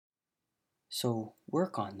So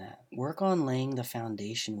work on that. Work on laying the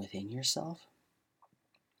foundation within yourself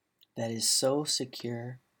that is so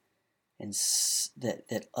secure and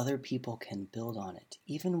that other people can build on it,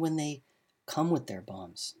 even when they come with their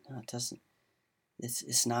bombs. No, it doesn't.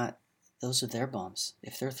 It's not. Those are their bombs.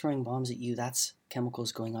 If they're throwing bombs at you, that's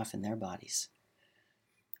chemicals going off in their bodies.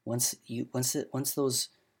 Once those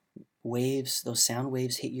waves, those sound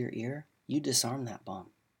waves hit your ear, you disarm that bomb.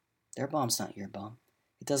 Their bomb's not your bomb.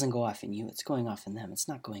 It doesn't go off in you. It's going off in them. It's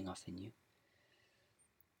not going off in you.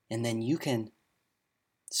 And then you can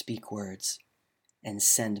speak words and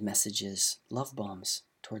send messages, love bombs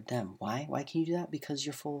toward them. Why? Why can you do that? Because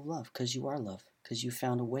you're full of love. Because you are love. Because you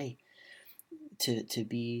found a way to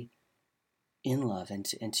be in love and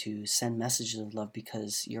to send messages of love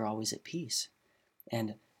because you're always at peace.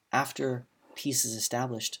 And after peace is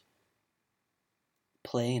established,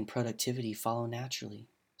 play and productivity follow naturally.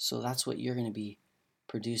 So that's what you're going to be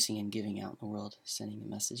producing and giving out in the world, sending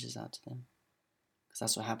messages out to them. Because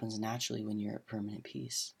that's what happens naturally when you're at permanent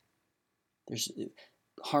peace. There's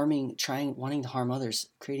wanting to harm others,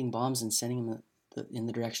 creating bombs and sending them in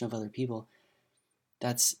the direction of other people.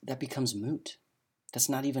 That becomes moot. That's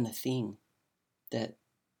not even a thing that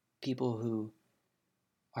people who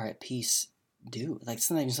are at peace do. Like,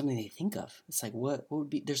 it's not even something they think of. It's like, what would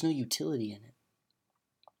be, there's no utility in it.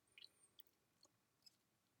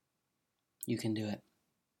 You can do it.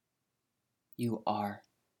 You are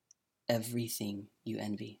everything you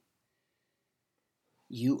envy.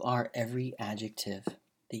 You are every adjective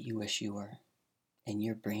that you wish you were, and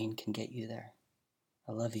your brain can get you there.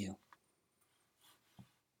 I love you.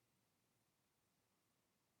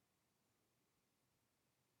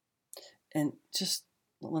 And just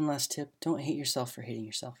one last tip, don't hate yourself for hating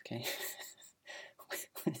yourself, okay?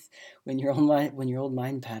 when your old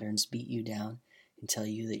mind patterns beat you down and tell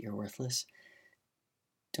you that you're worthless,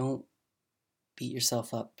 don't beat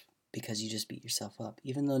yourself up because you just beat yourself up.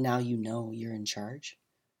 Even though now you know you're in charge,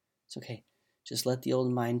 it's okay. Just let the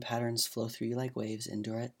old mind patterns flow through you like waves,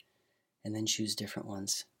 endure it, and then choose different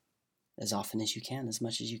ones as often as you can, as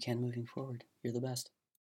much as you can moving forward. You're the best.